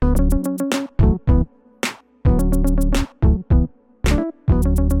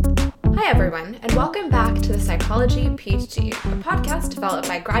everyone, and welcome back to the Psychology PhD, a podcast developed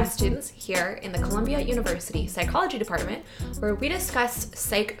by grad students here in the Columbia University Psychology Department, where we discuss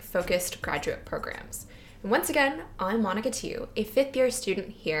psych-focused graduate programs. And once again, I'm Monica Tu, a fifth-year student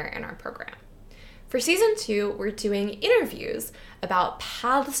here in our program. For Season 2, we're doing interviews about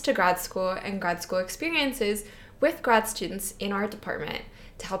paths to grad school and grad school experiences with grad students in our department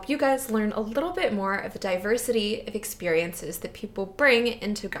to help you guys learn a little bit more of the diversity of experiences that people bring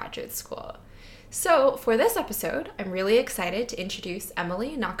into graduate school. So for this episode, I'm really excited to introduce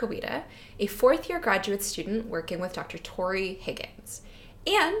Emily Nakkawita, a fourth-year graduate student working with Dr. Tori Higgins.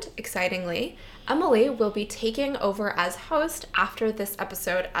 And, excitingly, Emily will be taking over as host after this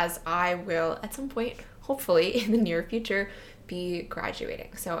episode, as I will, at some point, hopefully in the near future, be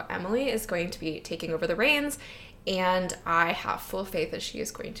graduating. So Emily is going to be taking over the reins, and I have full faith that she is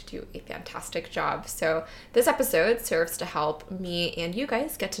going to do a fantastic job. So this episode serves to help me and you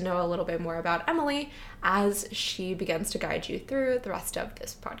guys get to know a little bit more about Emily as she begins to guide you through the rest of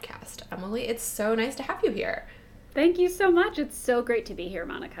this podcast. Emily, it's so nice to have you here. Thank you so much. It's so great to be here,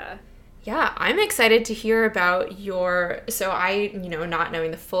 Monica. Yeah, I'm excited to hear about so I, not knowing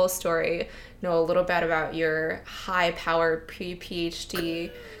the full story, know a little bit about your high-powered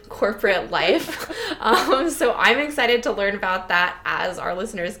pre-PhD corporate life. So I'm excited to learn about that as our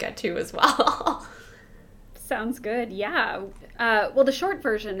listeners get to as well. Sounds good. Yeah. Well, the short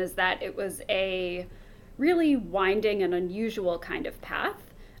version is that it was a really winding and unusual kind of path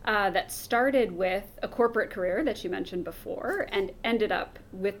that started with a corporate career that you mentioned before and ended up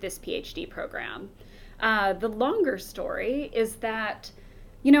with this PhD program. The longer story is that,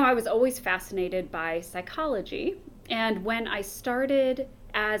 I was always fascinated by psychology. And when I started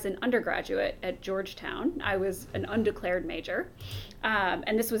as an undergraduate at Georgetown, I was an undeclared major.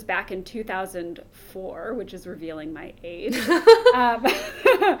 And this was back in 2004, which is revealing my age.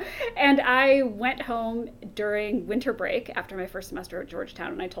 And I went home during winter break after my first semester at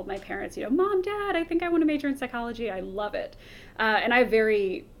Georgetown, and I told my parents, Mom, Dad, I think I want to major in psychology. I love it. And I have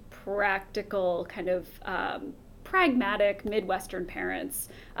very practical, kind of pragmatic Midwestern parents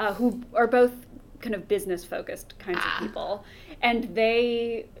who are both kind of business-focused kinds of people. And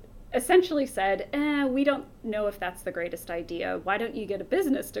they essentially said, we don't know if that's the greatest idea. Why don't you get a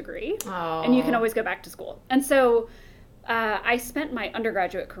business degree? And you can always go back to school. And so I spent my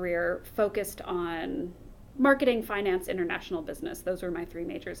undergraduate career focused on marketing, finance, international business. Those were my three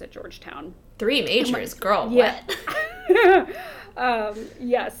majors at Georgetown. 3 majors, girl, yeah. What?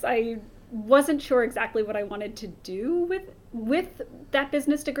 Yes, I wasn't sure exactly what I wanted to do with that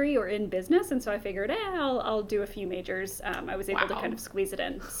business degree or in business, and so I figured, I'll do a few majors. I was able to kind of squeeze it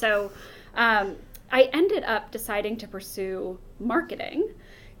in. So I ended up deciding to pursue marketing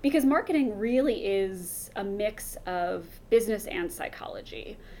because marketing really is a mix of business and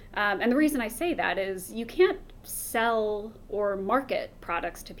psychology. And the reason I say that is you can't sell or market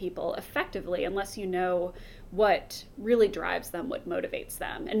products to people effectively unless you know what really drives them, what motivates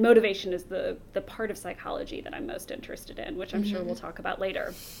them. And motivation is the part of psychology that I'm most interested in, which I'm sure we'll talk about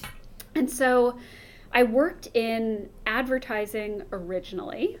later. And so I worked in advertising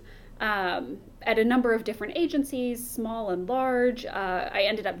originally at a number of different agencies, small and large. I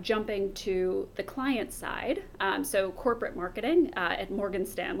ended up jumping to the client side, so corporate marketing at Morgan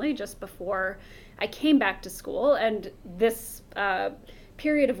Stanley just before I came back to school. And this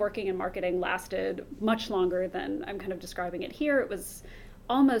period of working in marketing lasted much longer than I'm kind of describing it here. It was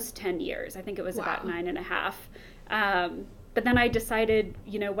almost 10 years. I think it was about 9.5. But then I decided,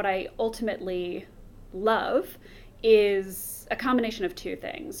 what I ultimately love is a combination of two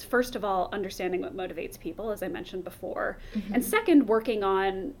things. First of all, understanding what motivates people, as I mentioned before. And second, working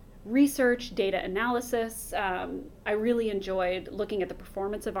on research, data analysis. I really enjoyed looking at the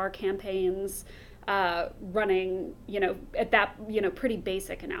performance of our campaigns, running, at that, pretty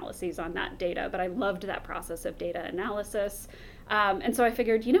basic analyses on that data, but I loved that process of data analysis. And so I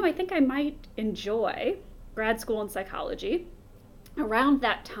figured, I think I might enjoy grad school in psychology. Around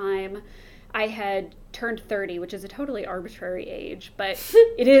that time, I had turned 30, which is a totally arbitrary age, but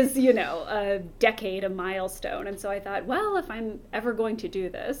it is, a decade, a milestone. And so I thought, well, if I'm ever going to do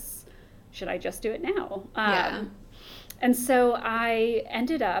this, should I just do it now? And so I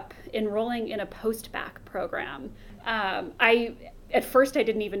ended up enrolling in a post-bac program. At first, I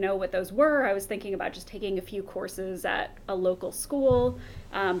didn't even know what those were. I was thinking about just taking a few courses at a local school,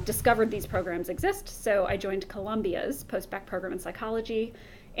 discovered these programs exist. So I joined Columbia's post-bac program in psychology.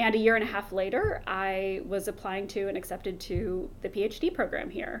 And a year and a half later, I was applying to and accepted to the PhD program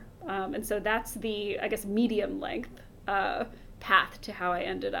here. And so that's the, medium length path to how I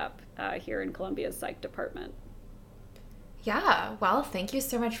ended up here in Columbia's psych department. Yeah, well, thank you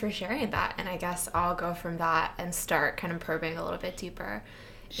so much for sharing that. And I guess I'll go from that and start kind of probing a little bit deeper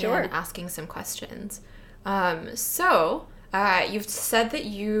Sure. and asking some questions. You've said that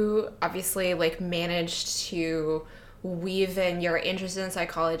you obviously like managed to weave in your interest in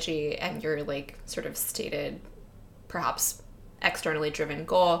psychology and your like sort of stated, perhaps externally driven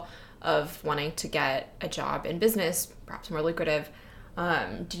goal of wanting to get a job in business, perhaps more lucrative.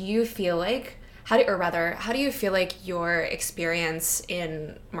 Do you feel like how do you feel like your experience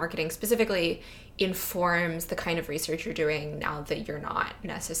in marketing specifically informs the kind of research you're doing now that you're not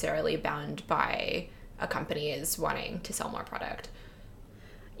necessarily bound by a company is wanting to sell more product?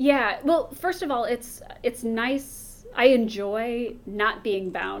 Yeah. Well, first of all, it's nice. I enjoy not being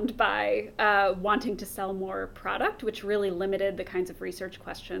bound by wanting to sell more product, which really limited the kinds of research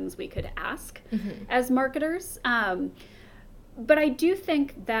questions we could ask as marketers. But I do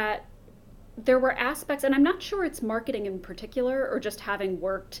think that there were aspects, and I'm not sure it's marketing in particular or just having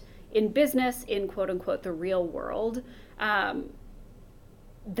worked in business in quote unquote the real world,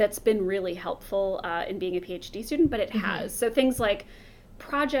 that's been really helpful in being a PhD student, but it has. So things like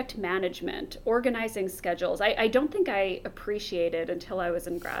project management, organizing schedules. I don't think I appreciated until I was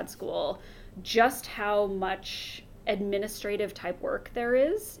in grad school just how much administrative type work there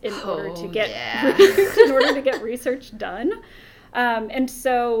is in order to get in order to get research done. And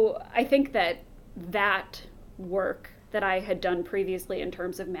so I think that work that I had done previously in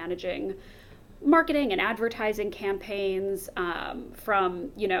terms of managing marketing and advertising campaigns,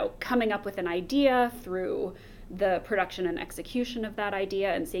 from, coming up with an idea through the production and execution of that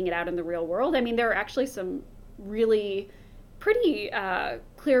idea and seeing it out in the real world. I mean, there are actually some really pretty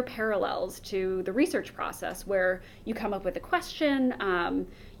clear parallels to the research process where you come up with a question,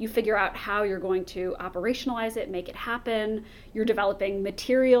 you figure out how you're going to operationalize it, make it happen. You're developing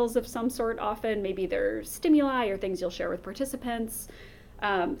materials of some sort often, maybe they're stimuli or things you'll share with participants,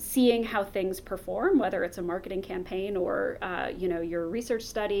 seeing how things perform, whether it's a marketing campaign or, your research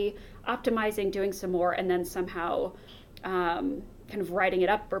study, optimizing, doing some more, and then somehow kind of writing it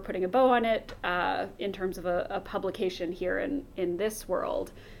up or putting a bow on it in terms of a publication here in this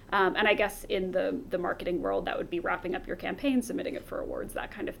world. And I guess in the marketing world, that would be wrapping up your campaign, submitting it for awards, that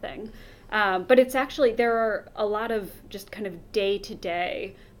kind of thing. But it's actually, there are a lot of just kind of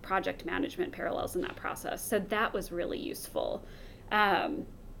day-to-day project management parallels in that process. So that was really useful. And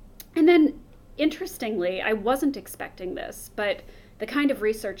then, interestingly, I wasn't expecting this, but the kind of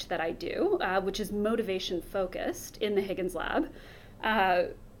research that I do, which is motivation focused in the Higgins Lab,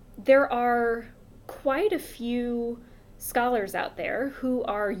 there are quite a few scholars out there who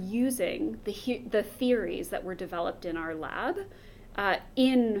are using the theories that were developed in our lab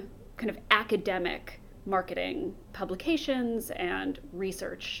in kind of academic marketing publications and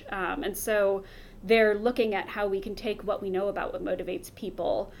research. And so they're looking at how we can take what we know about what motivates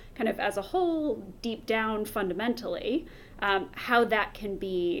people kind of as a whole, deep down fundamentally, how that can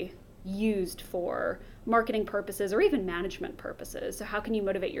be used for marketing purposes or even management purposes. So how can you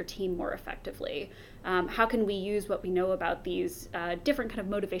motivate your team more effectively? How can we use what we know about these different kind of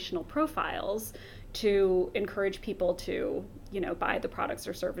motivational profiles to encourage people to, buy the products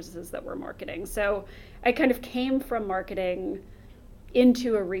or services that we're marketing? So I kind of came from marketing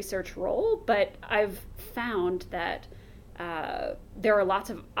into a research role, but I've found that there are lots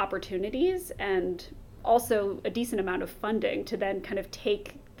of opportunities and also a decent amount of funding to then kind of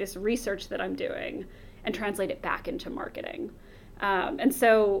take this research that I'm doing and translate it back into marketing. And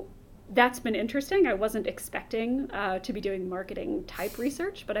so that's been interesting. I wasn't expecting to be doing marketing type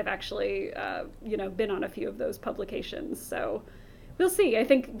research, but I've actually, been on a few of those publications. So we'll see. I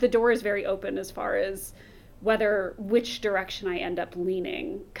think the door is very open as far as which direction I end up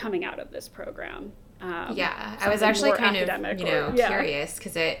leaning coming out of this program. I was actually kind of, curious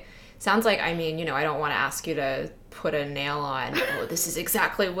because it sounds like, I don't want to ask you to put a nail on, this is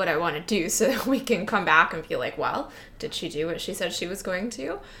exactly what I want to do, so that we can come back and be like, well, did she do what she said she was going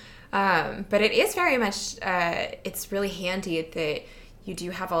to? But it is very much, it's really handy that you do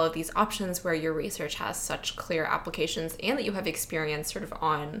have all of these options where your research has such clear applications and that you have experience sort of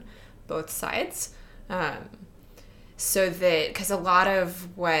on both sides. So that, because a lot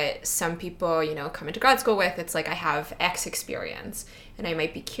of what some people, come into grad school with, it's like, I have X experience and I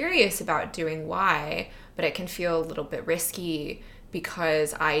might be curious about doing Y, but it can feel a little bit risky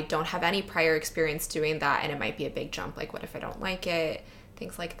because I don't have any prior experience doing that. And it might be a big jump. Like, what if I don't like it?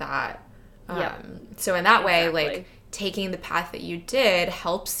 Things like that. So in that way, like taking the path that you did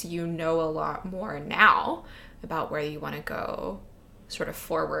helps you know a lot more now about where you want to go sort of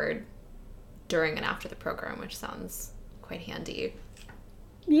forward during and after the program, which sounds quite handy.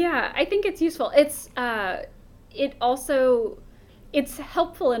 Yeah, I think it's useful. It's it also, it's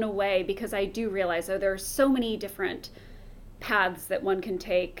helpful in a way because I do realize, there are so many different paths that one can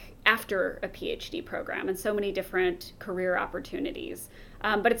take after a PhD program and so many different career opportunities.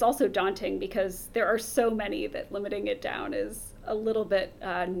 But it's also daunting because there are so many that limiting it down is a little bit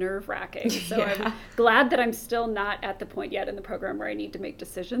nerve-wracking. So yeah. I'm glad that I'm still not at the point yet in the program where I need to make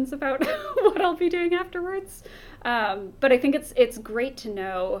decisions about what I'll be doing afterwards. But I think it's great to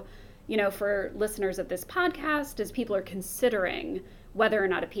know, for listeners of this podcast, as people are considering whether or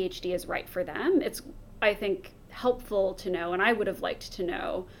not a PhD is right for them, it's, I think, helpful to know, and I would have liked to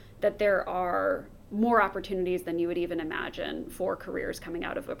know, that there are more opportunities than you would even imagine for careers coming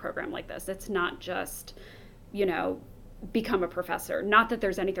out of a program like this. It's not just, become a professor. Not that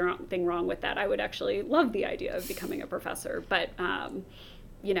there's anything wrong with that. I would actually love the idea of becoming a professor, but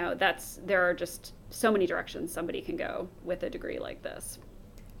there are just so many directions somebody can go with a degree like this.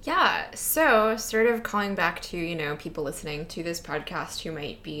 Yeah, so sort of calling back to, people listening to this podcast who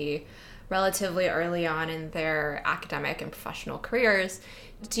might be relatively early on in their academic and professional careers,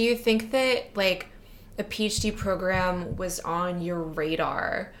 do you think that, a PhD program was on your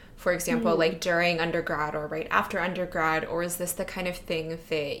radar, for example, during undergrad or right after undergrad, or is this the kind of thing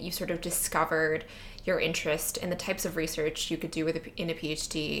that you sort of discovered your interest in the types of research you could do in a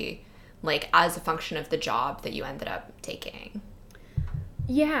PhD, as a function of the job that you ended up taking?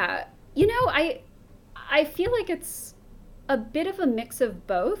 Yeah, I feel like it's a bit of a mix of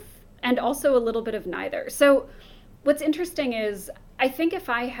both and also a little bit of neither. So what's interesting is, I think if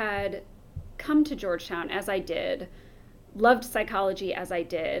I had come to Georgetown as I did, loved psychology as I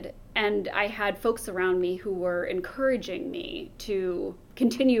did, and I had folks around me who were encouraging me to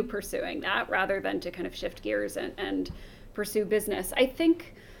continue pursuing that rather than to kind of shift gears and pursue business, I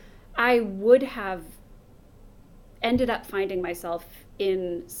think I would have ended up finding myself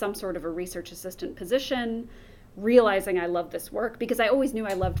in some sort of a research assistant position, realizing I loved this work, because I always knew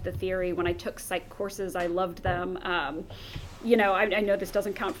I loved the theory. When I took psych courses, I loved them. I know this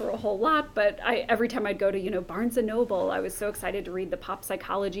doesn't count for a whole lot, but every time I'd go to, Barnes & Noble, I was so excited to read the pop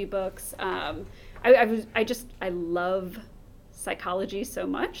psychology books. I love psychology so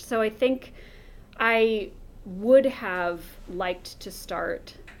much. So I think I would have liked to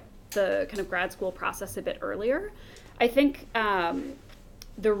start the kind of grad school process a bit earlier. I think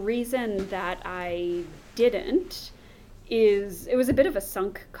the reason that I didn't is it was a bit of a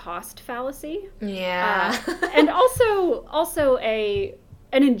sunk cost fallacy. Yeah. And also an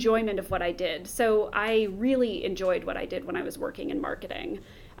enjoyment of what I did. So I really enjoyed what I did when I was working in marketing.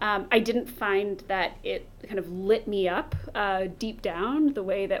 I didn't find that it kind of lit me up deep down the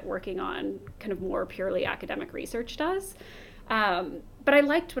way that working on kind of more purely academic research does. But I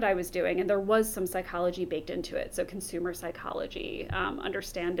liked what I was doing, and there was some psychology baked into it. So consumer psychology,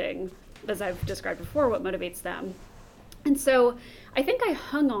 understanding, as I've described before, what motivates them. And so I think I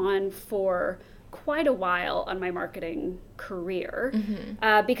hung on for quite a while on my marketing career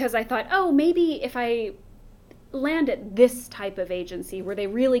because I thought, maybe if I land at this type of agency where they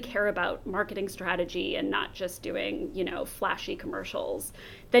really care about marketing strategy and not just doing, flashy commercials,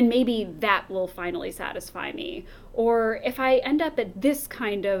 then maybe that will finally satisfy me. Or if I end up at this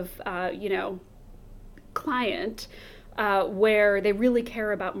kind of, client where they really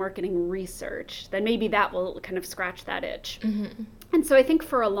care about marketing research, then maybe that will kind of scratch that itch. And so I think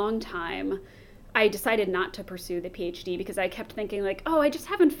for a long time, I decided not to pursue the PhD because I kept thinking I just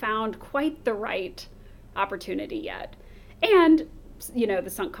haven't found quite the right opportunity yet. And, the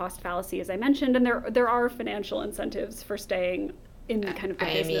sunk cost fallacy, as I mentioned, and there are financial incentives for staying in kind of the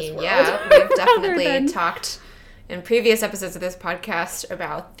business world. Yeah, we've definitely talked in previous episodes of this podcast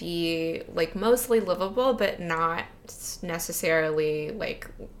about the mostly livable but not necessarily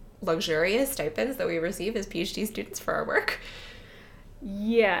luxurious stipends that we receive as PhD students for our work.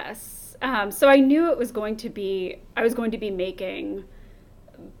 Yes. So I knew I was going to be making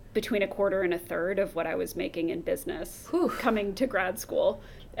between a quarter and a third of what I was making in business coming to grad school.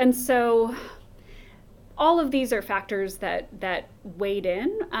 And so all of these are factors that weighed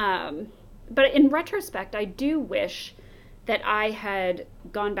in. But in retrospect, I do wish that I had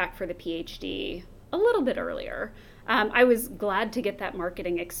gone back for the PhD a little bit earlier. I was glad to get that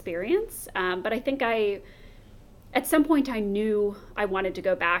marketing experience, but I think at some point I knew I wanted to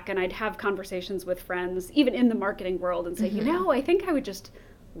go back, and I'd have conversations with friends, even in the marketing world, and say, I think I would just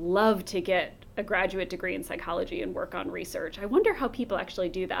love to get a graduate degree in psychology and work on research. I wonder how people actually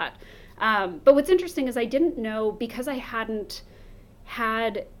do that. But what's interesting is I didn't know, because I hadn't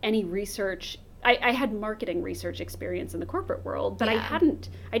had any research I had marketing research experience in the corporate world, but Yeah.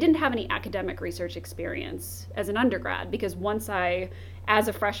 I didn't have any academic research experience as an undergrad, because once I, as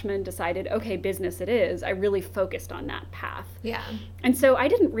a freshman, decided, okay, business it is, I really focused on that path. Yeah. And so I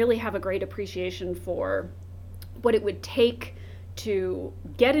didn't really have a great appreciation for what it would take to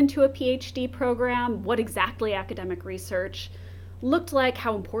get into a PhD program, what exactly academic research looked like,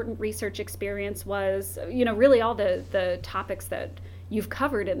 how important research experience was, really all the topics that you've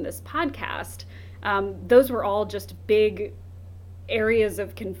covered in this podcast. Those were all just big areas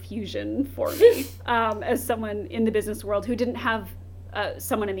of confusion for me as someone in the business world who didn't have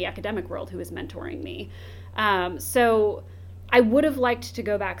someone in the academic world who was mentoring me. So I would have liked to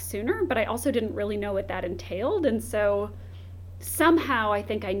go back sooner, but I also didn't really know what that entailed. And so somehow I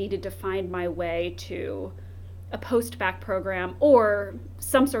think I needed to find my way to a post-bac program or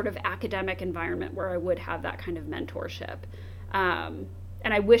some sort of academic environment where I would have that kind of mentorship.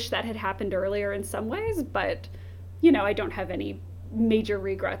 And I wish that had happened earlier in some ways, but, I don't have any major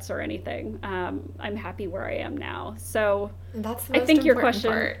regrets or anything. I'm happy where I am now. So that's the most I think your important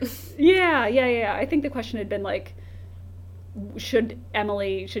question, part. Yeah. I think the question had been like, should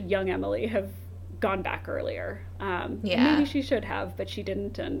young Emily have gone back earlier? Maybe she should have, but she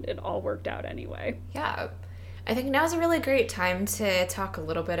didn't, and it all worked out anyway. Yeah. I think now's a really great time to talk a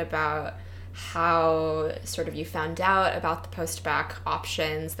little bit about how sort of you found out about the post-bac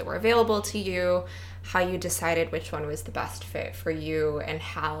options that were available to you, how you decided which one was the best fit for you, and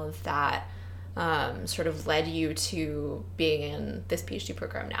how that sort of led you to being in this PhD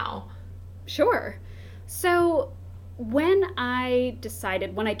program now. Sure. So when I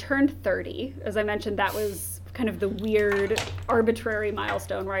turned 30, as I mentioned, that was kind of the weird, arbitrary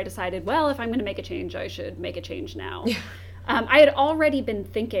milestone where I decided, well, if I'm going to make a change, I should make a change now. Yeah. I had already been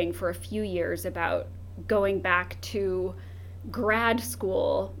thinking for a few years about going back to grad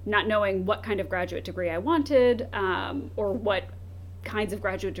school, not knowing what kind of graduate degree I wanted, or what kinds of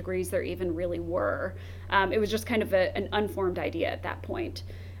graduate degrees there even really were. It was just kind of an unformed idea at that point.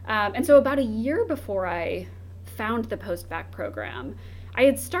 And so about a year before I found the post-bac program, I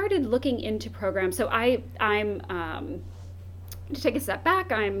had started looking into programs. So I'm to take a step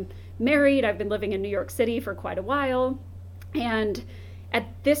back, I'm married. I've been living in New York City for quite a while. And at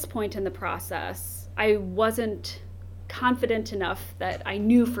this point in the process, I wasn't confident enough that I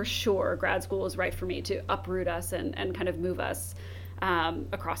knew for sure grad school was right for me to uproot us and kind of move us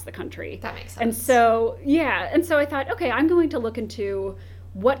across the country. That makes sense. And so I thought, okay, I'm going to look into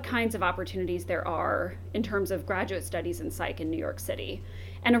what kinds of opportunities there are in terms of graduate studies in psych in New York City.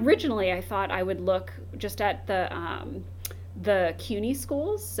 And originally I thought I would look just at the CUNY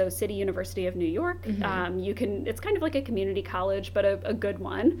schools, so City University of New York. Mm-hmm. It's kind of like a community college, but a good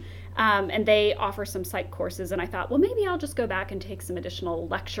one. And they offer some psych courses. And I thought, well, maybe I'll just go back and take some additional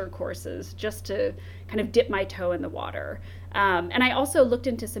lecture courses just to kind of dip my toe in the water. And I also looked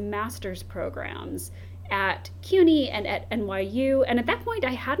into some master's programs at CUNY and at NYU. And at that point,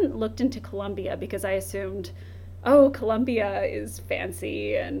 I hadn't looked into Columbia because I assumed, oh, Columbia is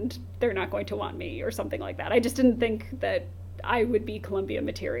fancy and they're not going to want me or something like that. I just didn't think that I would be Columbia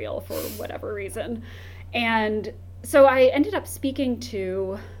material for whatever reason. And so I ended up speaking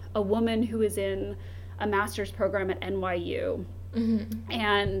to a woman who is in a master's program at NYU. Mm-hmm.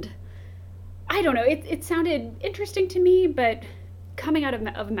 And I don't know, it sounded interesting to me, but coming out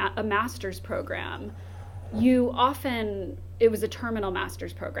of a master's program, it was a terminal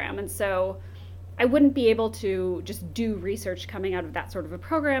master's program. And so I wouldn't be able to just do research coming out of that sort of a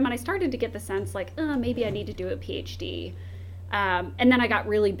program. And I started to get the sense like, maybe I need to do a PhD. And then I got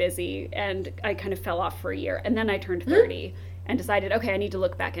really busy and I kind of fell off for a year. And then I turned 30 and decided, okay, I need to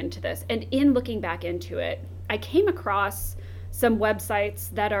look back into this. And in looking back into it, I came across some websites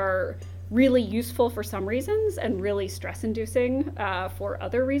that are really useful for some reasons and really stress-inducing for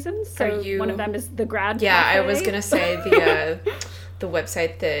other reasons. So one of them is the Grad Cafe. Yeah, I was going to say the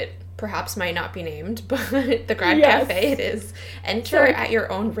website that perhaps might not be named, but the Grad Cafe it is. Enter at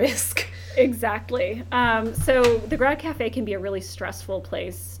your own risk. Exactly. So the Grad Cafe can be a really stressful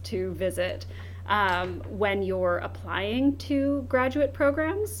place to visit when you're applying to graduate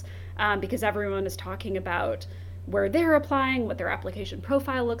programs because everyone is talking about where they're applying, what their application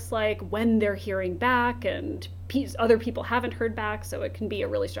profile looks like, when they're hearing back, and other people haven't heard back, so it can be a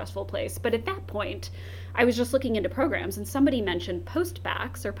really stressful place. But at that point, I was just looking into programs, and somebody mentioned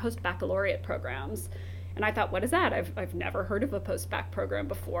post-bacs or post-baccalaureate programs. And I thought, what is that? I've never heard of a post-bac program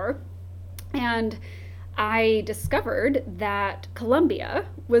before. And I discovered that Columbia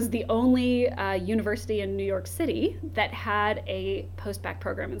was the only university in New York City that had a post-bac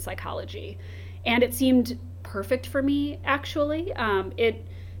program in psychology. And it seemed perfect for me, actually. It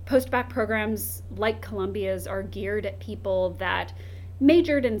Postbac programs like Columbia's are geared at people that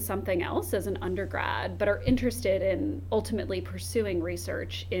majored in something else as an undergrad, but are interested in ultimately pursuing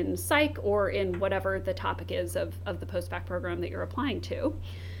research in psych or in whatever the topic is of the postbac program that you're applying to.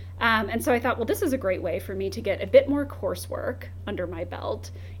 And so I thought, well, this is a great way for me to get a bit more coursework under my belt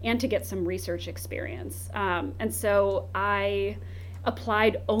and to get some research experience. And so I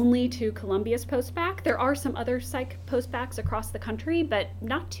applied only to Columbia's postbac. There are some other psych postbacs across the country, but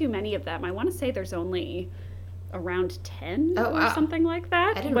not too many of them. I want to say there's only around 10 or something like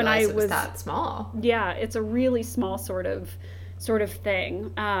that. I didn't realize it was that small. Yeah, it's a really small sort of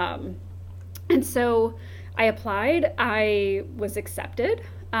thing. And so I applied, I was accepted.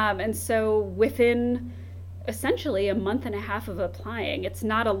 And so within essentially a month and a half of applying, it's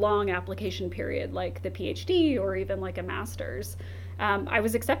not a long application period like the PhD or even like a master's. I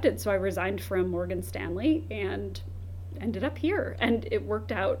was accepted, so I resigned from Morgan Stanley and ended up here. And it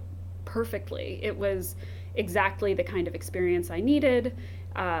worked out perfectly. It was exactly the kind of experience I needed,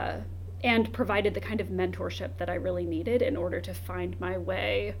 and provided the kind of mentorship that I really needed in order to find my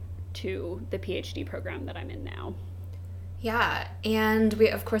way to the PhD program that I'm in now. Yeah, and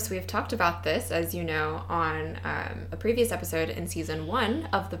we've talked about this, as you know, on a previous episode in season 1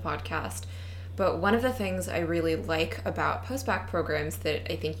 of the podcast. But one of the things I really like about postbac programs that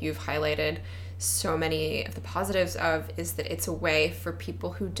I think you've highlighted so many of the positives of is that it's a way for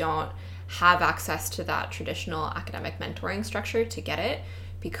people who don't have access to that traditional academic mentoring structure to get it,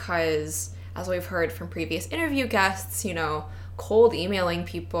 because as we've heard from previous interview guests, cold emailing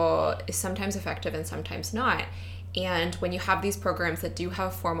people is sometimes effective and sometimes not. And when you have these programs that do have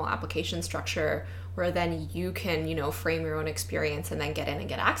a formal application structure where then you can, frame your own experience and then get in and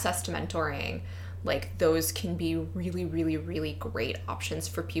get access to mentoring, like those can be really, really, really great options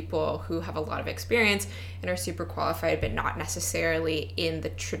for people who have a lot of experience and are super qualified, but not necessarily in the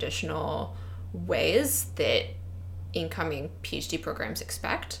traditional ways that incoming PhD programs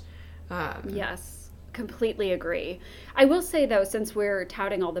expect. Yes, completely agree. I will say, though, since we're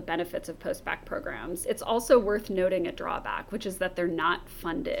touting all the benefits of postbac programs, it's also worth noting a drawback, which is that they're not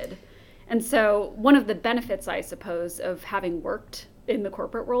funded. And so one of the benefits, I suppose, of having worked in the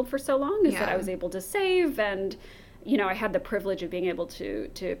corporate world for so long is that I was able to save, and I had the privilege of being able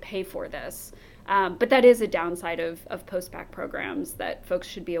to pay for this. But that is a downside of postbac programs that folks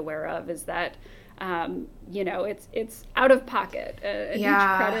should be aware of, is that it's out of pocket.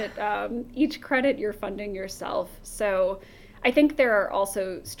 Each credit you're funding yourself. So I think there are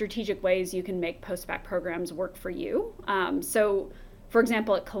also strategic ways you can make postbac programs work for you. So for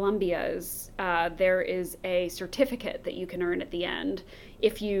example, at Columbia's, there is a certificate that you can earn at the end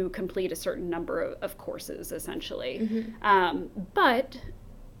if you complete a certain number of courses, essentially. Mm-hmm. But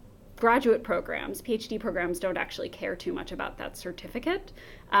graduate programs, PhD programs, don't actually care too much about that certificate.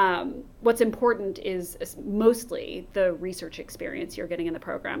 What's important is mostly the research experience you're getting in the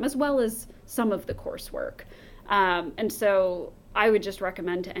program, as well as some of the coursework. And so I would just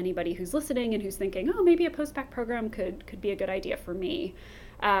recommend to anybody who's listening and who's thinking, oh, maybe a postbac program could be a good idea for me,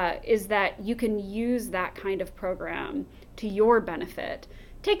 is that you can use that kind of program to your benefit.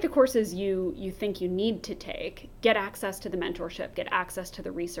 Take the courses you think you need to take, get access to the mentorship, get access to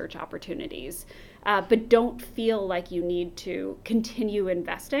the research opportunities, but don't feel like you need to continue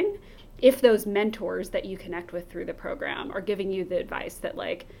investing if those mentors that you connect with through the program are giving you the advice that,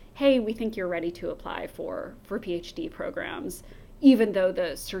 like, hey, we think you're ready to apply for PhD programs, even though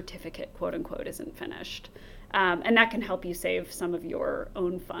the certificate, quote unquote, isn't finished. And that can help you save some of your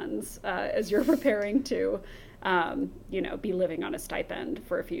own funds as you're preparing to be living on a stipend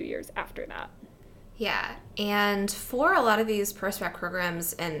for a few years after that. Yeah, and for a lot of these postbac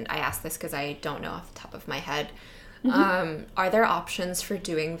programs, and I ask this because I don't know off the top of my head, mm-hmm. Are there options for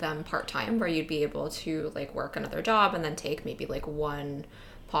doing them part-time where you'd be able to work another job and then take maybe 1,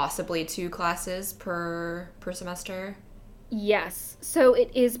 possibly 2 classes per semester? Yes, so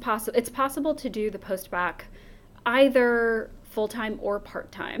it is possible. It's possible to do the postbac either full-time or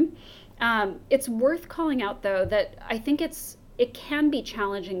part-time. It's worth calling out, though, that I think it can be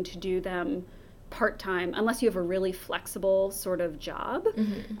challenging to do them part-time unless you have a really flexible sort of job,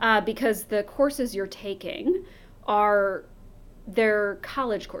 mm-hmm. Because the courses you're taking they're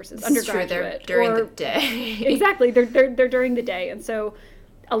college courses, undergraduate. True, they're during the day. Exactly, they're during the day, and so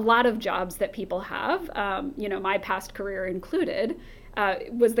a lot of jobs that people have, my past career included,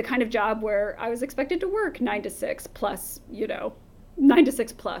 was the kind of job where I was expected to work 9 to 6 plus, 9 to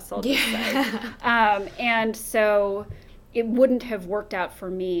 6 plus, I'll just say. And so it wouldn't have worked out for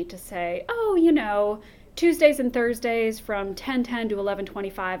me to say, 2 Tuesdays and Thursdays from 10:10 to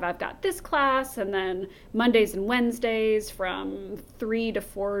 11:25, I've got this class, and then Mondays and Wednesdays from 3 to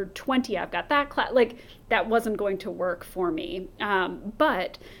 4:20, I've got that class. Like, that wasn't going to work for me.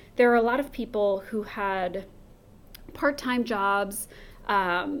 But there are a lot of people who had part-time jobs.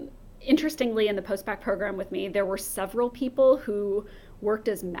 Interestingly, in the postbac program with me, there were several people who worked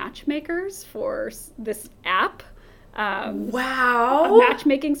as matchmakers for this app. Wow. A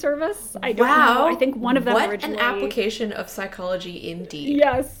matchmaking service. I don't know. I think one of them originally... What an application of psychology indeed.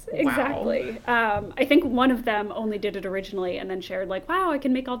 Yes, exactly. Wow. I think one of them only did it originally and then shared like, wow, I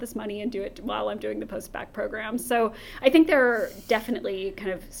can make all this money and do it while I'm doing the postbac program. So I think there are definitely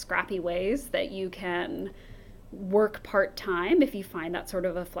kind of scrappy ways that you can work part-time if you find that sort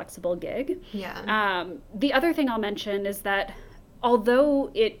of a flexible gig. Yeah. The other thing I'll mention is that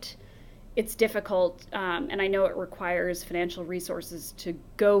although it's difficult, and I know it requires financial resources to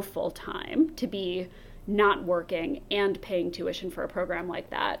go full-time, to be not working and paying tuition for a program like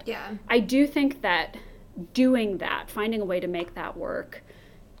that. Yeah. I do think that doing that, finding a way to make that work,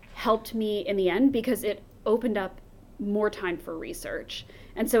 helped me in the end because it opened up more time for research.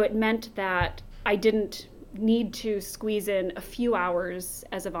 And so it meant that I didn't need to squeeze in a few hours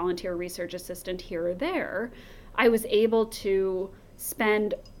as a volunteer research assistant here or there. I was able to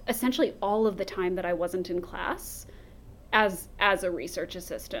spend essentially all of the time that I wasn't in class as a research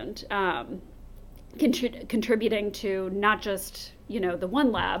assistant, contributing to not just, the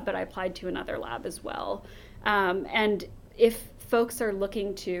one lab, but I applied to another lab as well. And if folks are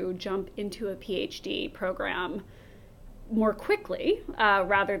looking to jump into a PhD program more quickly,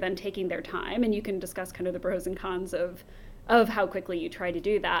 rather than taking their time, and you can discuss kind of the pros and cons of how quickly you try to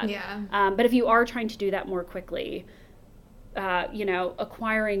do that. Yeah. But if you are trying to do that more quickly,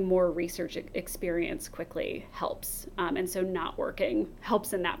 acquiring more research experience quickly helps. And so not working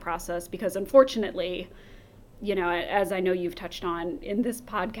helps in that process because unfortunately, as I know you've touched on in this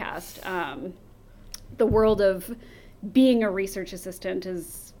podcast, the world of being a research assistant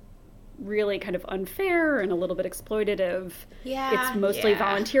is really kind of unfair and a little bit exploitative. Yeah. It's mostly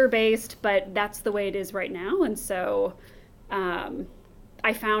volunteer based, but that's the way it is right now. And so,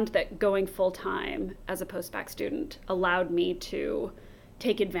 I found that going full-time as a postbac student allowed me to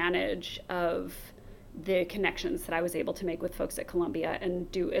take advantage of the connections that I was able to make with folks at Columbia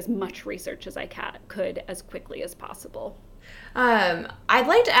and do as much research as I could as quickly as possible. I'd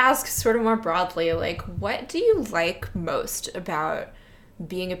like to ask sort of more broadly, like, what do you like most about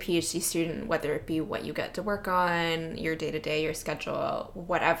being a PhD student, whether it be what you get to work on, your day-to-day, your schedule,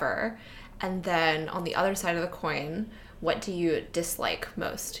 whatever, and then on the other side of the coin, what do you dislike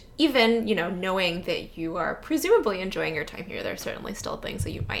most? Even, knowing that you are presumably enjoying your time here, there are certainly still things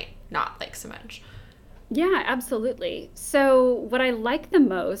that you might not like so much. Yeah, absolutely. So what I like the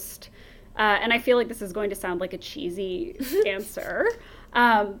most, and I feel like this is going to sound like a cheesy answer,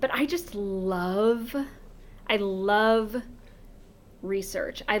 but I just love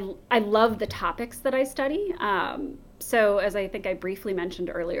research. I love the topics that I study. So as I think I briefly mentioned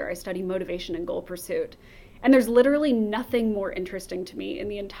earlier, I study motivation and goal pursuit. And there's literally nothing more interesting to me in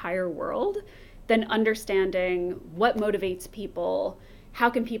the entire world than understanding what motivates people,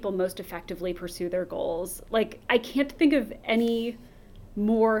 how can people most effectively pursue their goals. Like, I can't think of any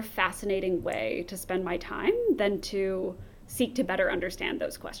more fascinating way to spend my time than to seek to better understand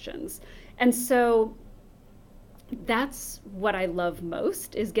those questions. And so that's what I love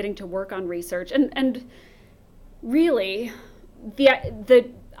most, is getting to work on research and really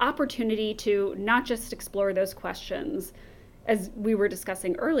the opportunity to not just explore those questions, as we were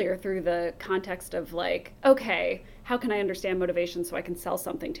discussing earlier, through the context of like, okay, how can I understand motivation so I can sell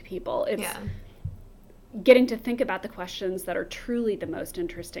something to people? It's getting to think about the questions that are truly the most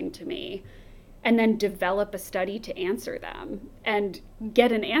interesting to me and then develop a study to answer them and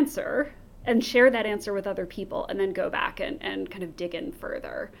get an answer and share that answer with other people and then go back and kind of dig in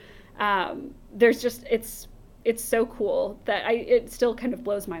further. There's just, it's so cool that it still kind of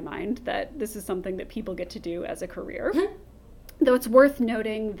blows my mind that this is something that people get to do as a career. Mm-hmm. Though it's worth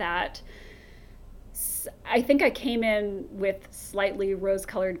noting that I think I came in with slightly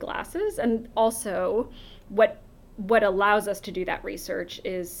rose-colored glasses, and also what allows us to do that research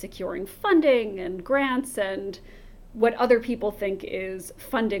is securing funding and grants, and what other people think is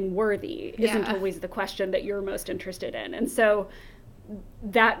funding worthy isn't always the question that you're most interested in. And so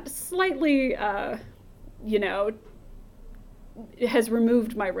that slightly has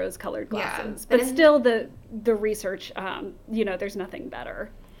removed my rose-colored glasses. But still the research, there's nothing better.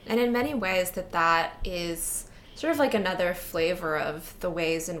 And in many ways that is sort of like another flavor of the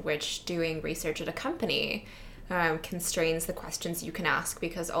ways in which doing research at a company constrains the questions you can ask,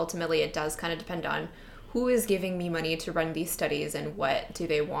 because ultimately it does kind of depend on who is giving me money to run these studies and what do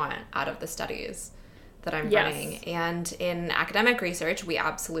they want out of the studies that I'm running. And in academic research, we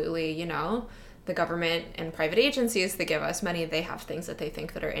absolutely, you know, the government and private agencies that give us money, they have things that they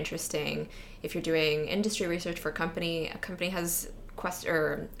think that are interesting. If you're doing industry research for a company has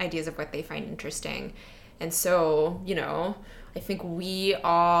ideas of what they find interesting. And so, you know, I think we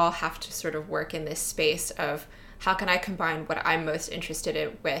all have to sort of work in this space of how can I combine what I'm most interested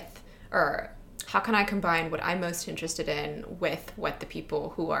in with, or how can I combine what I'm most interested in with what the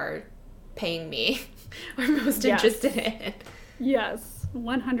people who are paying me are most interested in. Yes,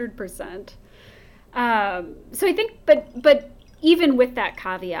 100%. So I think, but even with that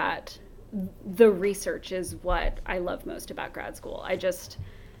caveat, the research is what I love most about grad school.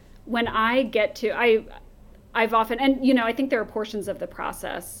 When I get to, I've often, and you know, I think there are portions of the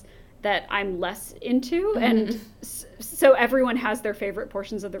process that I'm less into, and so everyone has their favorite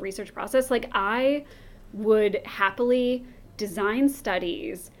portions of the research process. Like, I would happily design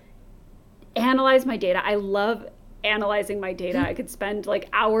studies, analyze my data. I love analyzing my data. I could spend like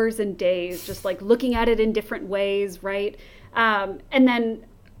hours and days just like looking at it in different ways, right? And then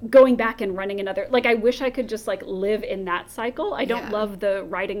going back and running another, like, I wish I could just like live in that cycle. I don't love the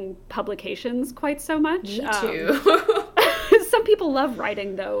writing publications quite so much. Me too. Some people love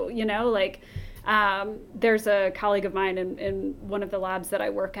writing though, you know, like there's a colleague of mine in one of the labs that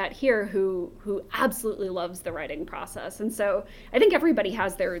I work at here who absolutely loves the writing process. And so I think everybody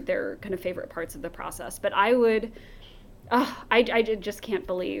has their kind of favorite parts of the process, but I just can't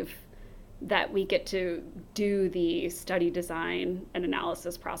believe that we get to do the study design and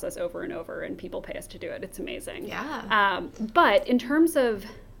analysis process over and over, and people pay us to do it. It's amazing. Yeah. But in terms of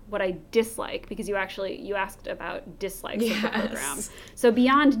what I dislike, because you asked about dislikes of the program. So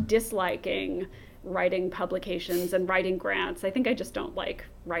beyond disliking writing publications and writing grants, I think I just don't like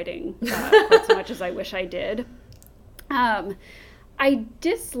writing quite so much as I wish I did. I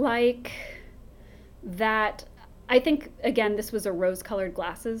dislike that. I think, again, this was a rose-colored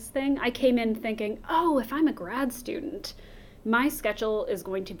glasses thing. I came in thinking, oh, if I'm a grad student, my schedule is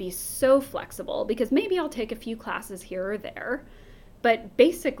going to be so flexible because maybe I'll take a few classes here or there. But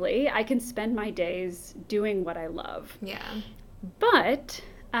basically, I can spend my days doing what I love. Yeah. But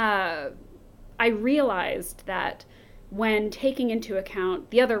I realized that when taking into account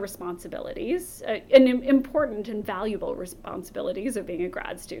the other responsibilities, and important and valuable responsibilities of being a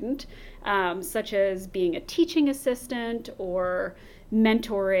grad student, such as being a teaching assistant or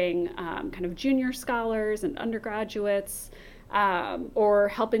mentoring kind of junior scholars and undergraduates, or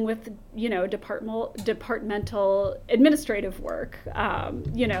helping with, you know, departmental administrative work,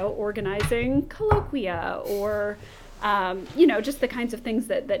 you know, organizing colloquia or you know, just the kinds of things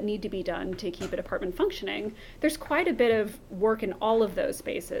that need to be done to keep a department functioning. There's quite a bit of work in all of those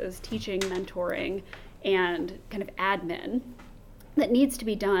spaces, teaching, mentoring, and kind of admin that needs to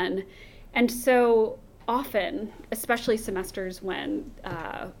be done. And so often, especially semesters when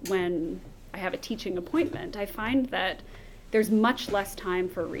I have a teaching appointment, I find that there's much less time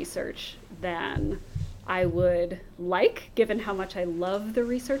for research than I would like, given how much I love the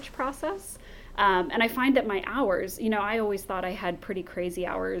research process. And I find that my hours, you know, I always thought I had pretty crazy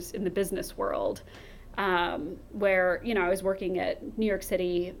hours in the business world, where, you know, I was working at New York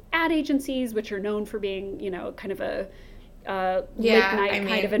City ad agencies, which are known for being, you know, kind of a late night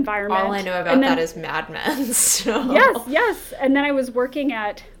kind of environment. All I know about that is Mad Men. So. Yes. And then I was working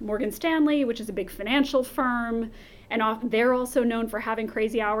at Morgan Stanley, which is a big financial firm, and they're also known for having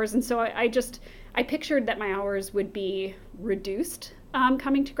crazy hours. And so I pictured that my hours would be reduced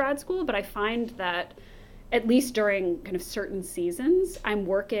coming to grad school, but I find that at least during kind of certain seasons, I'm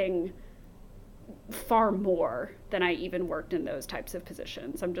working far more than I even worked in those types of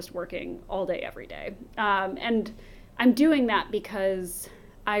positions. I'm just working all day, every day. And I'm doing that because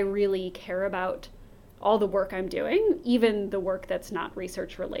I really care about all the work I'm doing, even the work that's not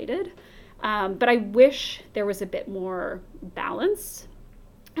research related. But I wish there was a bit more balance.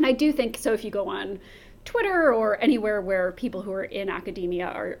 And I do think, so if you go on Twitter or anywhere where people who are in academia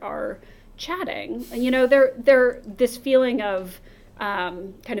are chatting, you know, they're this feeling of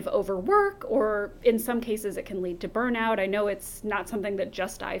kind of overwork, or in some cases it can lead to burnout. I know it's not something that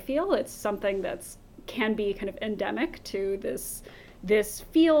just I feel. It's something that's can be kind of endemic to this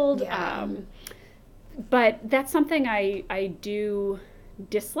field. Yeah. But that's something I do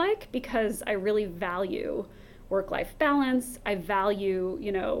dislike because I really value work-life balance. I value,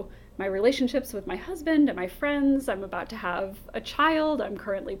 you know, my relationships with my husband and my friends. I'm about to have a child. I'm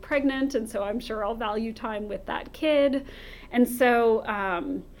currently pregnant, and so I'm sure I'll value time with that kid. And so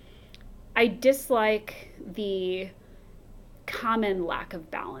I dislike the common lack of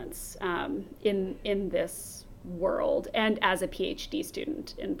balance in this world, and as a PhD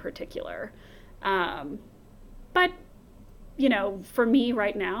student in particular. But for me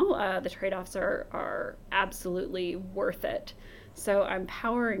right now, the trade-offs are absolutely worth it. So I'm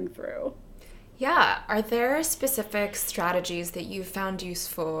powering through. Yeah. Are there specific strategies that you found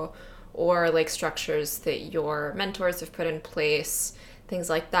useful, or like structures that your mentors have put in place, things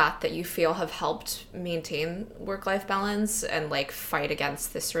like that you feel have helped maintain work-life balance and like fight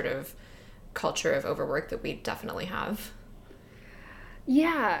against this sort of culture of overwork that we definitely have?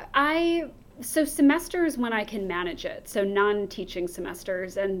 Yeah, so semesters when I can manage it, so non-teaching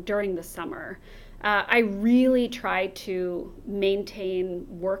semesters and during the summer, I really try to maintain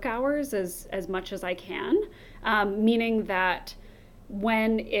work hours as much as I can, meaning that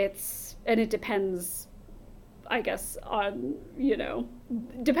when and it depends, I guess,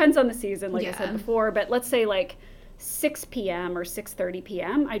 depends on the season, like I said before, but let's say like 6 p.m. or 6:30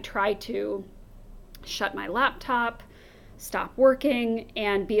 p.m., I try to shut my laptop, stop working,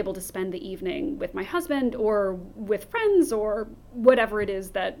 and be able to spend the evening with my husband or with friends or whatever it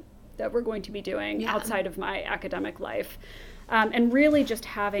is that we're going to be doing outside of my academic life. And really just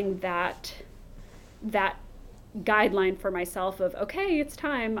having that guideline for myself of, okay, it's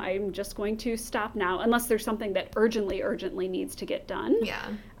time. I'm just going to stop now, unless there's something that urgently needs to get done.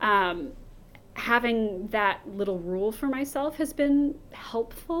 Yeah. Having that little rule for myself has been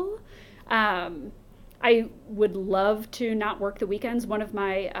helpful. I would love to not work the weekends. One of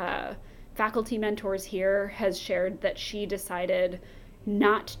my faculty mentors here has shared that she decided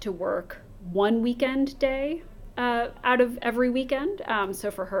not to work one weekend day out of every weekend. So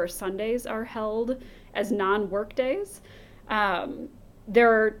for her, Sundays are held as non-work days.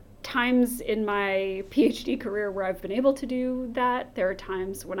 There are times in my PhD career where I've been able to do that. There are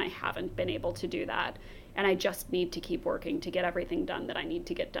times when I haven't been able to do that, and I just need to keep working to get everything done that I need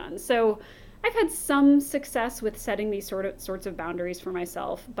to get done. So I've had some success with setting these sorts of boundaries for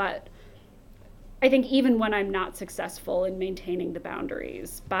myself, but I think even when I'm not successful in maintaining the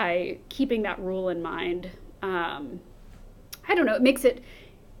boundaries, by keeping that rule in mind, I don't know, it makes it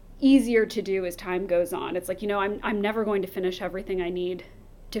easier to do as time goes on. It's like, I'm never going to finish everything I need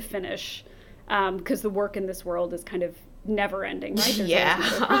to finish, because the work in this world is kind of never ending, right? There's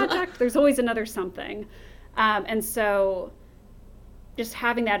always another project, there's always another something. And so just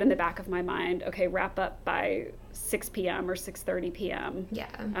having that in the back of my mind, okay, wrap up by 6 p.m. or 6:30 p.m.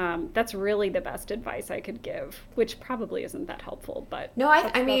 Yeah. That's really the best advice I could give, which probably isn't that helpful, but no,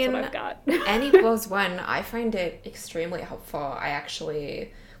 I mean, that's what I've got. N equals 1, I find it extremely helpful. I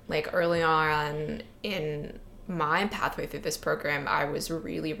actually, like early on in my pathway through this program, I was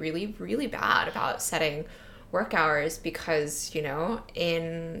really, really, really bad about setting work hours because,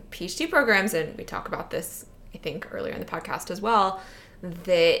 in PhD programs, and we talk about this, I think, earlier in the podcast as well,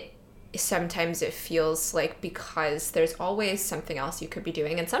 that sometimes it feels like because there's always something else you could be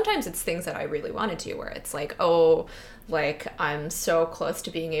doing, and sometimes it's things that I really want to do, where it's like, oh, like I'm so close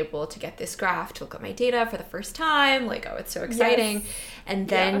to being able to get this graph to look at my data for the first time, like, oh, it's so exciting. Yes. And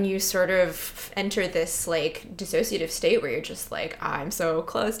then you sort of enter this like dissociative state where you're just like, I'm so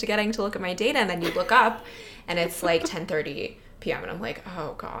close to getting to look at my data, and then you look up and it's like 10:30 p.m. and I'm like,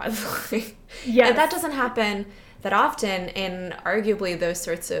 oh god. Yes. And that doesn't happen that often in arguably those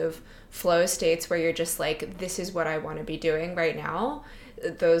sorts of flow states where you're just like, this is what I want to be doing right now.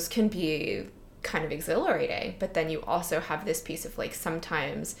 Those can be kind of exhilarating, but then you also have this piece of like,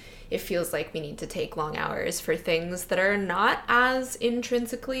 sometimes it feels like we need to take long hours for things that are not as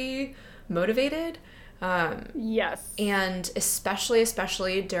intrinsically motivated. Yes. And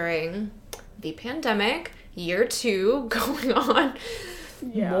especially during the pandemic, year 2 going on,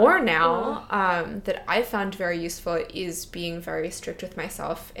 more now, that I found very useful is being very strict with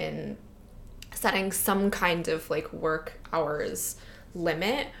myself in setting some kind of like work hours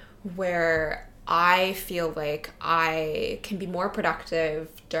limit where I feel like I can be more productive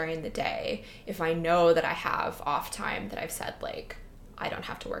during the day if I know that I have off time that I've said, like, I don't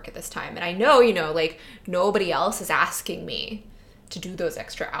have to work at this time. And I know, like nobody else is asking me to do those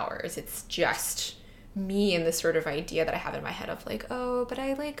extra hours. It's just me and this sort of idea that I have in my head of like, oh, but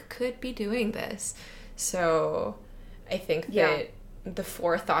I like could be doing this. So I think that the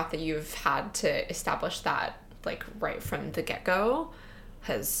forethought that you've had to establish that like right from the get-go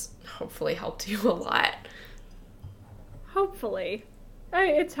has hopefully helped you a lot. Hopefully.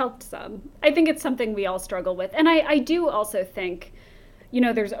 It's helped some. I think it's something we all struggle with. And I do also think,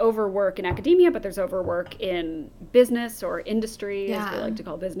 there's overwork in academia, but there's overwork in business or industry, as we like to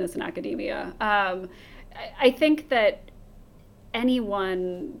call business and academia. I think that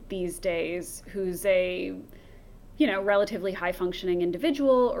anyone these days who's a relatively high functioning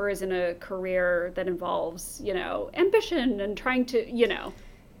individual, or is in a career that involves, ambition and trying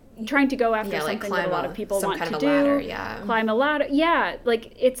to go after something that a lot of people want to do. Ladder, yeah. Climb a ladder. Yeah.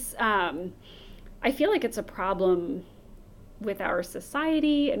 Like it's, I feel like it's a problem with our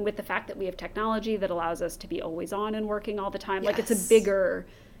society and with the fact that we have technology that allows us to be always on and working all the time. Yes. Like it's a bigger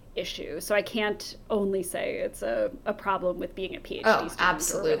issue. So I can't only say it's a problem with being a PhD student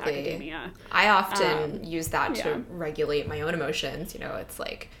absolutely. or with academia. I often use that to regulate my own emotions. It's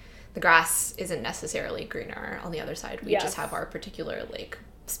like the grass isn't necessarily greener on the other side. We just have our particular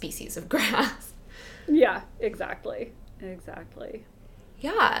species of grass. Yeah, exactly.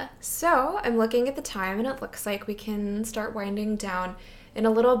 Yeah, so I'm looking at the time and it looks like we can start winding down in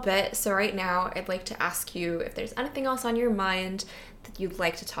a little bit. So right now I'd like to ask you if there's anything else on your mind that you'd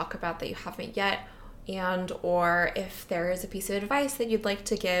like to talk about that you haven't yet, and or if there is a piece of advice that you'd like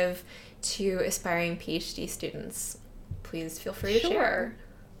to give to aspiring PhD students, please feel free to share.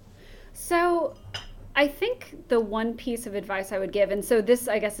 So I think the one piece of advice I would give, and so this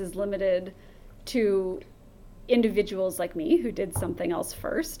I guess is limited to individuals like me who did something else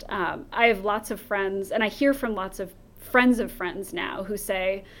first. I have lots of friends, and I hear from lots of friends now who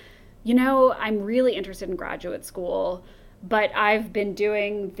say, I'm really interested in graduate school, but I've been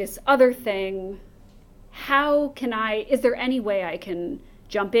doing this other thing. Is there any way I can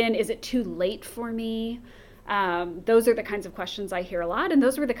jump in? Is it too late for me? Those are the kinds of questions I hear a lot, and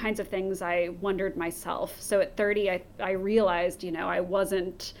those were the kinds of things I wondered myself. So at 30, I realized, I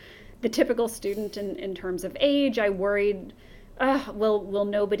wasn't the typical student in terms of age. I worried, will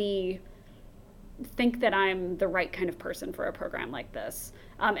nobody think that I'm the right kind of person for a program like this?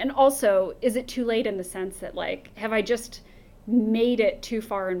 And also, is it too late in the sense that, have I just made it too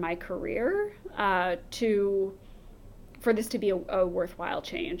far in my career for this to be a worthwhile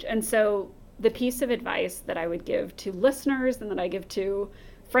change? And so the piece of advice that I would give to listeners and that I give to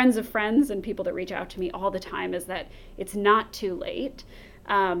friends of friends and people that reach out to me all the time is that it's not too late.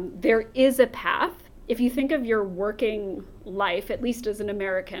 There is a path. If you think of your working life, at least as an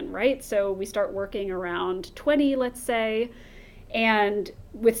American, right? So we start working around 20, let's say, and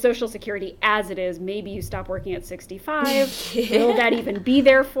with Social Security as it is, maybe you stop working at 65. Will that even be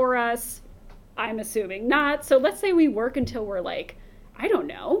there for us? I'm assuming not. So let's say we work until we're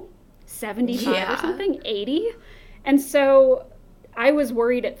 75 or something, 80. And so I was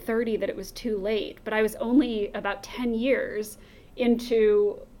worried at 30 that it was too late, but I was only about 10 years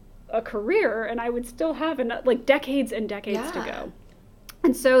into a career, and I would still have decades and decades to go.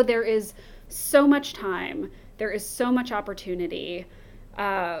 And so there is so much time. There is so much opportunity.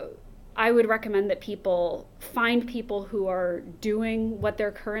 I would recommend that people find people who are doing what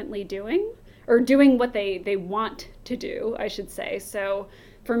they're currently doing, or doing what they want to do, I should say. So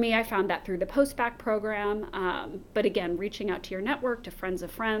for me, I found that through the post-bac program. But again, reaching out to your network, to friends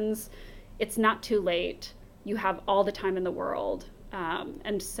of friends, it's not too late. You have all the time in the world.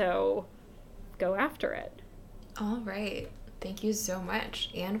 And so go after it. All right. Thank you so much.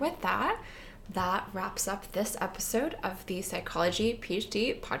 And with that wraps up this episode of the Psychology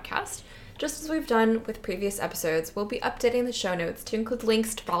PhD podcast. Just as we've done with previous episodes, we'll be updating the show notes to include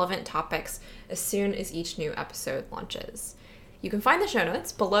links to relevant topics as soon as each new episode launches. You can find the show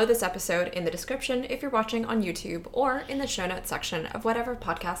notes below this episode in the description if you're watching on YouTube, or in the show notes section of whatever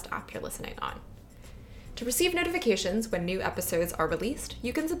podcast app you're listening on. To receive notifications when new episodes are released,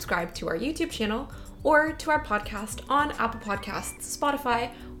 you can subscribe to our YouTube channel or to our podcast on Apple Podcasts,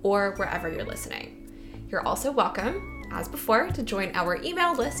 Spotify, or wherever you're listening. You're also welcome, as before, to join our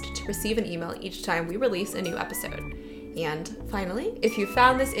email list to receive an email each time we release a new episode. And finally, if you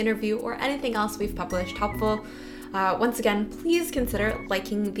found this interview or anything else we've published helpful, once again, please consider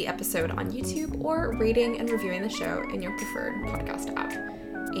liking the episode on YouTube or rating and reviewing the show in your preferred podcast app.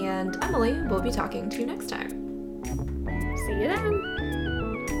 And Emily will be talking to you next time. See you then.